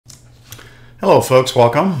Hello folks,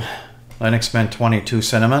 welcome. Linux Mint 22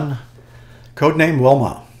 Cinnamon, codename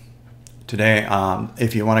Wilma. Today,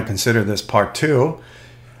 if you want to consider this part 2,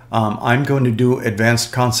 I'm going to do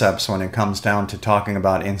advanced concepts when it comes down to talking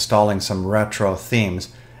about installing some retro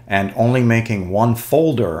themes and only making one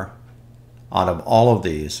folder out of all of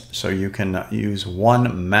these so you can use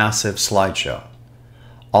one massive slideshow.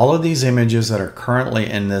 All of these images that are currently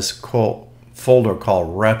in this folder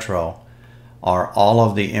called retro are all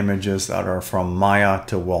of the images that are from Maya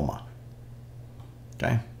to Wilma.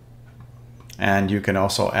 Okay? And you can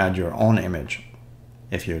also add your own image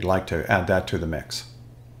if you'd like to add that to the mix.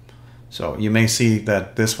 So you may see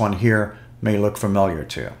that this one here may look familiar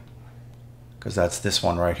to you, because that's this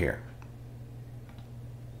one right here.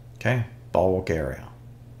 Okay? Bulgaria.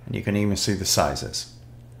 And you can even see the sizes.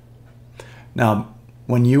 Now,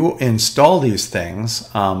 when you install these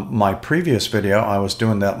things, my previous video, I was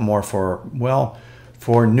doing that more for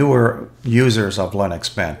newer users of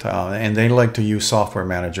Linux Mint. And they like to use Software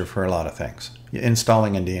Manager for a lot of things,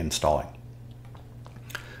 installing and deinstalling,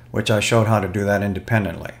 which I showed how to do that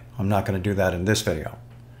independently. I'm not going to do that in this video.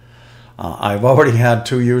 I've already had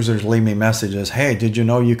 2 users leave me messages, hey, did you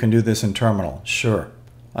know you can do this in Terminal? Sure,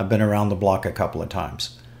 I've been around the block a couple of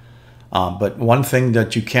times. But one thing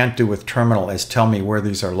that you can't do with Terminal is tell me where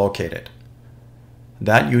these are located.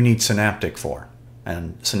 That you need Synaptic for.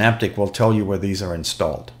 And Synaptic will tell you where these are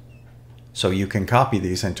installed. So you can copy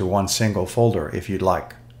these into one single folder if you'd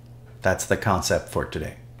like. That's the concept for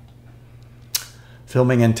today.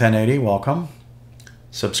 Filming in 1080, welcome.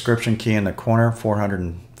 Subscription key in the corner,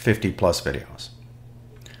 450 plus videos.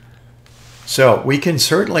 So we can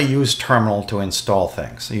certainly use Terminal to install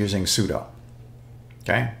things using sudo.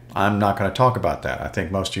 Okay, I'm not going to talk about that. I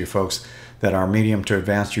think most of you folks that are medium to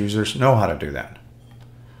advanced users know how to do that.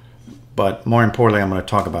 But more importantly, I'm going to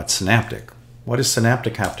talk about Synaptic. What does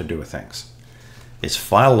Synaptic have to do with things? It's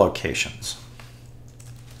file locations.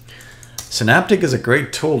 Synaptic is a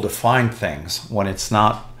great tool to find things when it's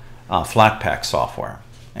not Flatpak software.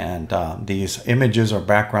 And these images or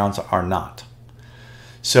backgrounds are not.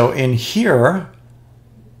 So in here,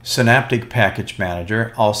 Synaptic Package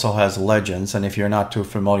Manager also has legends, and if you're not too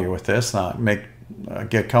familiar with this,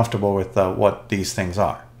 get comfortable with what these things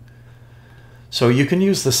are. So you can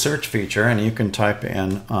use the search feature and you can type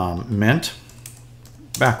in mint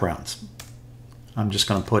backgrounds. I'm just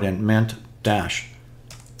going to put in mint dash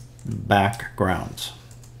backgrounds.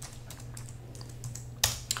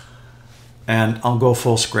 And I'll go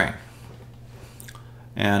full screen.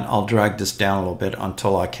 And I'll drag this down a little bit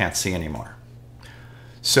until I can't see anymore.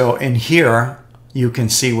 So in here, you can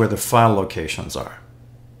see where the file locations are.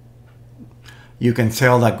 You can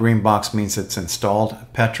tell that green box means it's installed.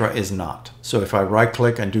 Petra is not. So if I right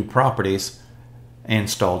click and do properties,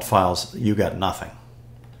 installed files, you get nothing.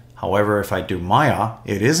 However, if I do Maya,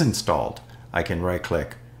 it is installed. I can right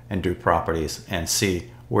click and do properties and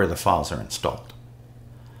see where the files are installed.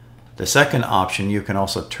 The second option, you can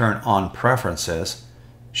also turn on preferences,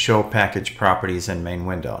 show package properties in main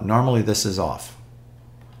window. Normally this is off.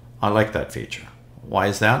 I like that feature. Why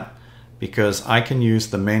is that? Because I can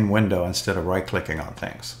use the main window instead of right-clicking on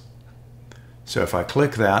things. So if I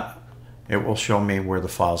click that, it will show me where the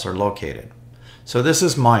files are located. So this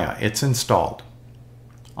is Maya. It's installed.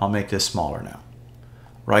 I'll make this smaller now.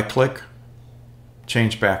 Right-click,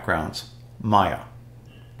 change backgrounds, Maya.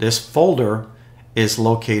 This folder is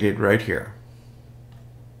located right here.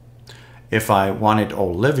 If I wanted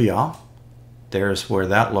Olivia, there's where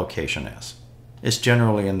that location is. It's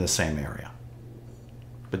generally in the same area.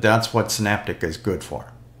 But that's what Synaptic is good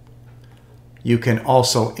for. You can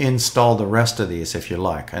also install the rest of these if you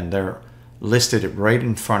like, and they're listed right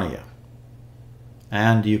in front of you.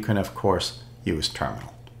 And you can, of course, use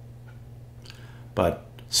Terminal. But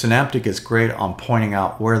Synaptic is great on pointing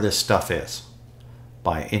out where this stuff is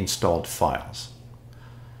by installed files.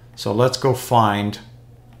 So let's go find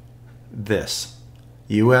this.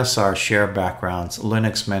 USR share backgrounds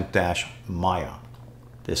Linux Mint Maya,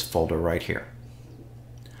 this folder right here.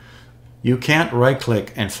 You can't right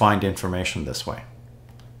click and find information this way,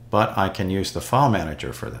 but I can use the file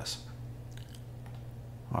manager for this.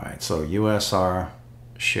 All right, so USR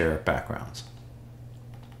share backgrounds.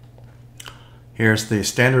 Here's the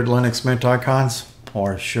standard Linux Mint icons,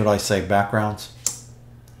 or should I say backgrounds,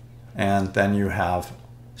 and then you have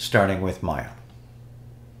starting with Maya.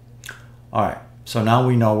 All right. So now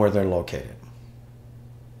we know where they're located.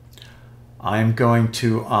 I'm going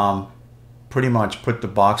to pretty much put the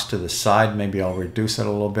box to the side. Maybe I'll reduce it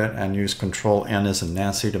a little bit and use Control N as in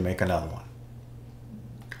Nancy to make another one.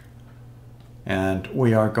 And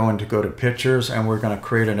we are going to go to pictures and we're going to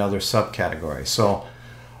create another subcategory. So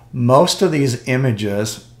Most of these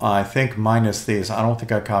images, I think minus these, I don't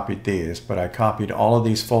think I copied these, but I copied all of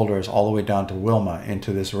these folders all the way down to Wilma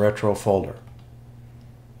into this retro folder.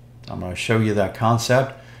 I'm going to show you that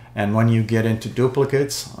concept, and when you get into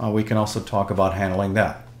duplicates, we can also talk about handling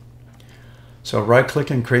that. So right click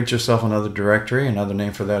and create yourself another directory. Another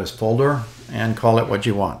name for that is folder, and call it what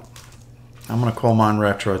you want. I'm going to call mine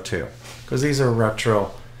retro 2 because these are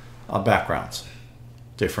retro backgrounds,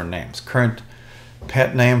 different names. Current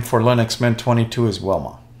pet name for Linux Mint 22 is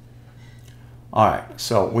Wilma. Alright,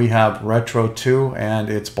 so we have retro 2 and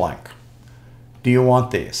it's blank. Do you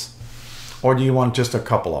want these? Or do you want just a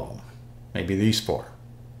couple of them? Maybe these 4.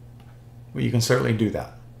 Well, you can certainly do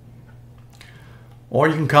that. Or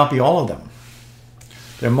you can copy all of them.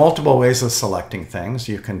 There are multiple ways of selecting things.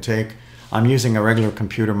 You can take, I'm using a regular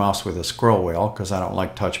computer mouse with a scroll wheel because I don't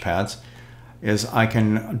like touchpads, is I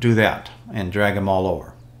can do that and drag them all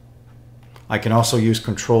over. I can also use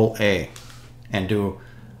Control A and do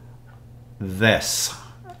this.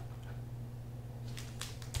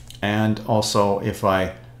 And also if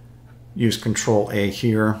I use Control A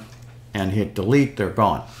here and hit delete, they're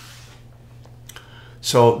gone.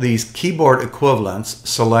 So these keyboard equivalents,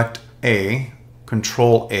 select A,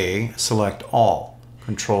 Control A, select all.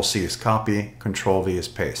 Control C is copy, Control V is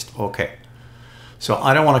paste. Okay. So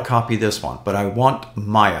I don't want to copy this one, but I want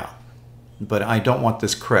Maya, but I don't want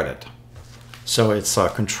this credit. So it's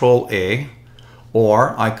Control A,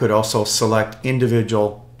 or I could also select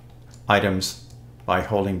individual items by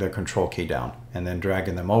holding the Control key down and then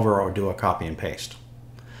dragging them over, or do a copy and paste.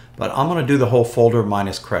 But I'm going to do the whole folder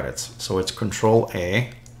minus credits. So it's Control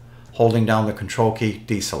A, holding down the Control key,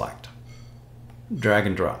 deselect, drag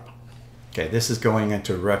and drop. Okay, this is going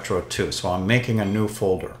into retro 2, so I'm making a new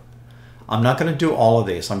folder. I'm not going to do all of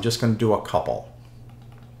these, I'm just going to do a couple.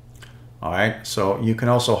 Alright, so you can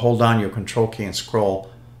also hold down your Control key and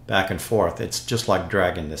scroll back and forth. It's just like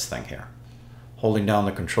dragging this thing here. Holding down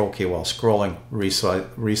the Control key while scrolling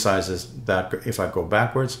resizes that if I go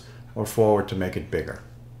backwards or forward to make it bigger.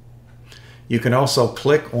 You can also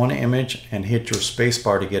click one image and hit your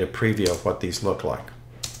spacebar to get a preview of what these look like.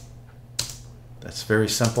 That's very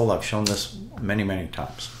simple. I've shown this many, many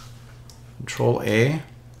times. Control A,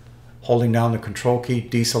 holding down the Control key,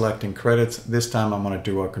 deselecting credits. This time I'm going to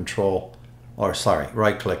do a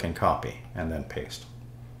right click and copy and then paste.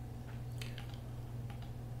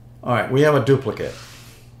 All right, we have a duplicate.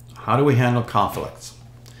 How do we handle conflicts?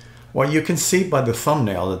 Well, you can see by the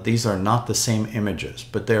thumbnail that these are not the same images,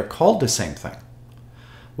 but they're called the same thing.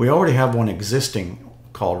 We already have one existing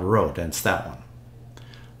called road, and it's that one.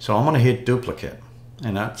 So I'm going to hit duplicate,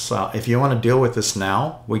 and that's if you want to deal with this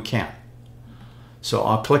now, we can. So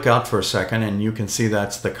I'll click out for a second, and you can see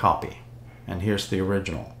that's the copy, and here's the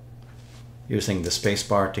original. Using the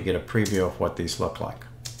spacebar to get a preview of what these look like.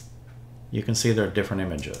 You can see they're different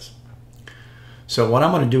images. So what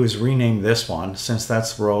I'm going to do is rename this one. Since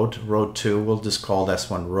that's road 2, we'll just call this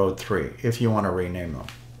one road 3 if you want to rename them.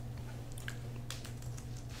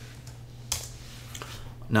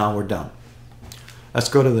 Now we're done. Let's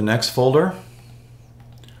go to the next folder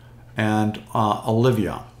and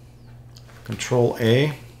Olivia. Control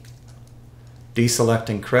A,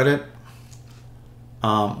 deselecting credit.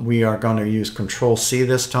 We are going to use Control C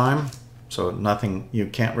this time, so nothing, you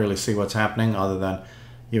can't really see what's happening other than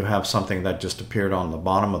you have something that just appeared on the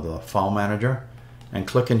bottom of the file manager, and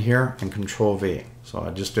click in here and Control V. So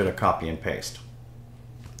I just did a copy and paste.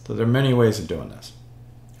 So there are many ways of doing this.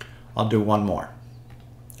 I'll do one more.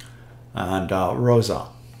 And Rosa.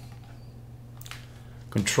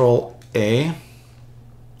 Control A,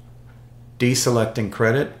 deselecting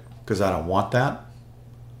credit because I don't want that.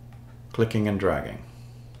 Clicking and dragging.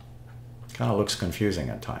 Kind of looks confusing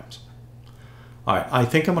at times. All right, I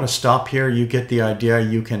think I'm going to stop here. You get the idea.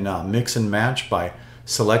 You can mix and match by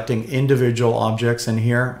selecting individual objects in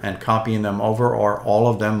here and copying them over, or all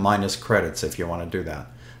of them minus credits if you want to do that,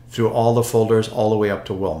 through all the folders all the way up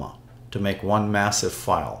to Wilma to make one massive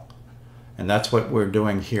file. And that's what we're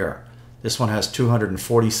doing here. This one has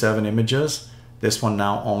 247 images. This one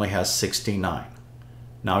now only has 69.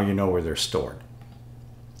 Now you know where they're stored.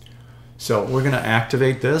 So we're going to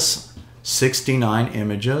activate this. 69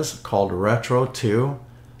 images called Retro 2.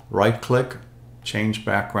 Right click, change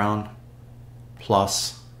background,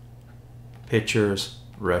 plus pictures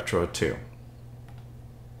Retro 2.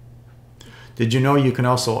 Did you know you can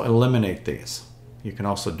also eliminate these? You can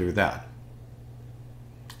also do that.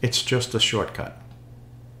 It's just a shortcut.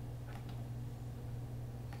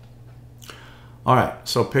 Alright,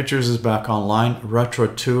 so pictures is back online. Retro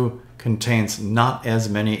 2 contains not as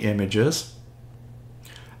many images.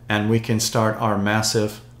 And we can start our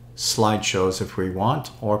massive slideshows if we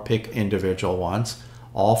want, or pick individual ones,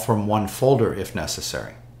 all from one folder if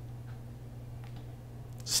necessary.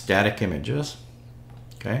 Static images.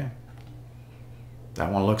 Okay.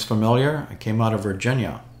 That one looks familiar. It came out of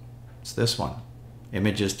Virginia. It's this one.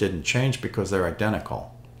 Images didn't change because they're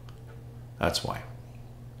identical. That's why.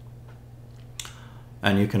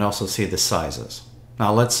 And you can also see the sizes.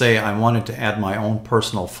 Now let's say I wanted to add my own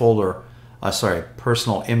personal folder,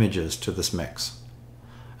 personal images to this mix.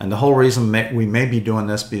 And the whole reason we may be doing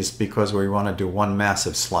this is because we want to do one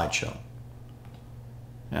massive slideshow.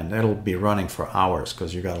 And it'll be running for hours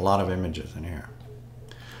because you got a lot of images in here.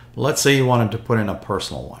 Let's say you wanted to put in a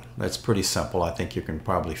personal one. That's pretty simple. I think you can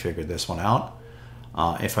probably figure this one out.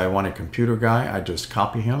 If I want a computer guy, I just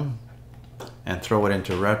copy him and throw it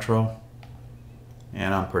into retro.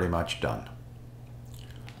 And I'm pretty much done.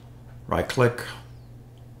 Right click,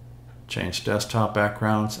 change desktop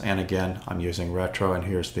backgrounds, and again I'm using retro, and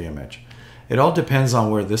here's the image. It all depends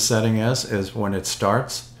on where this setting is when it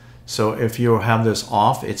starts. So if you have this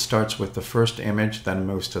off, it starts with the first image, then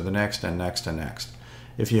moves to the next and next and next.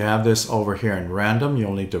 If you have this over here in random,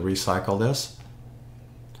 you'll need to recycle this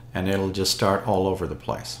and it'll just start all over the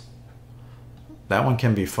place. That one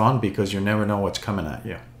can be fun because you never know what's coming at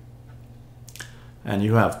you. And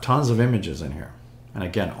you have tons of images in here. And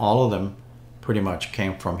again, all of them pretty much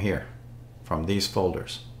came from here, from these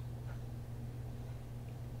folders.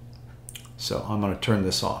 So I'm going to turn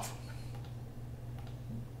this off.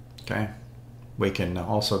 Okay. We can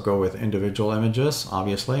also go with individual images,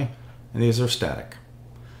 obviously, and these are static.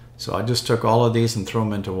 So I just took all of these and threw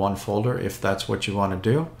them into one folder if that's what you want to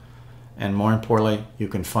do. And more importantly, you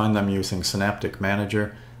can find them using Synaptic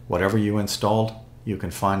Manager. Whatever you installed, you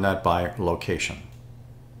can find that by location.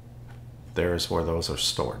 There's where those are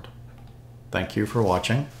stored. Thank you for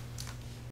watching.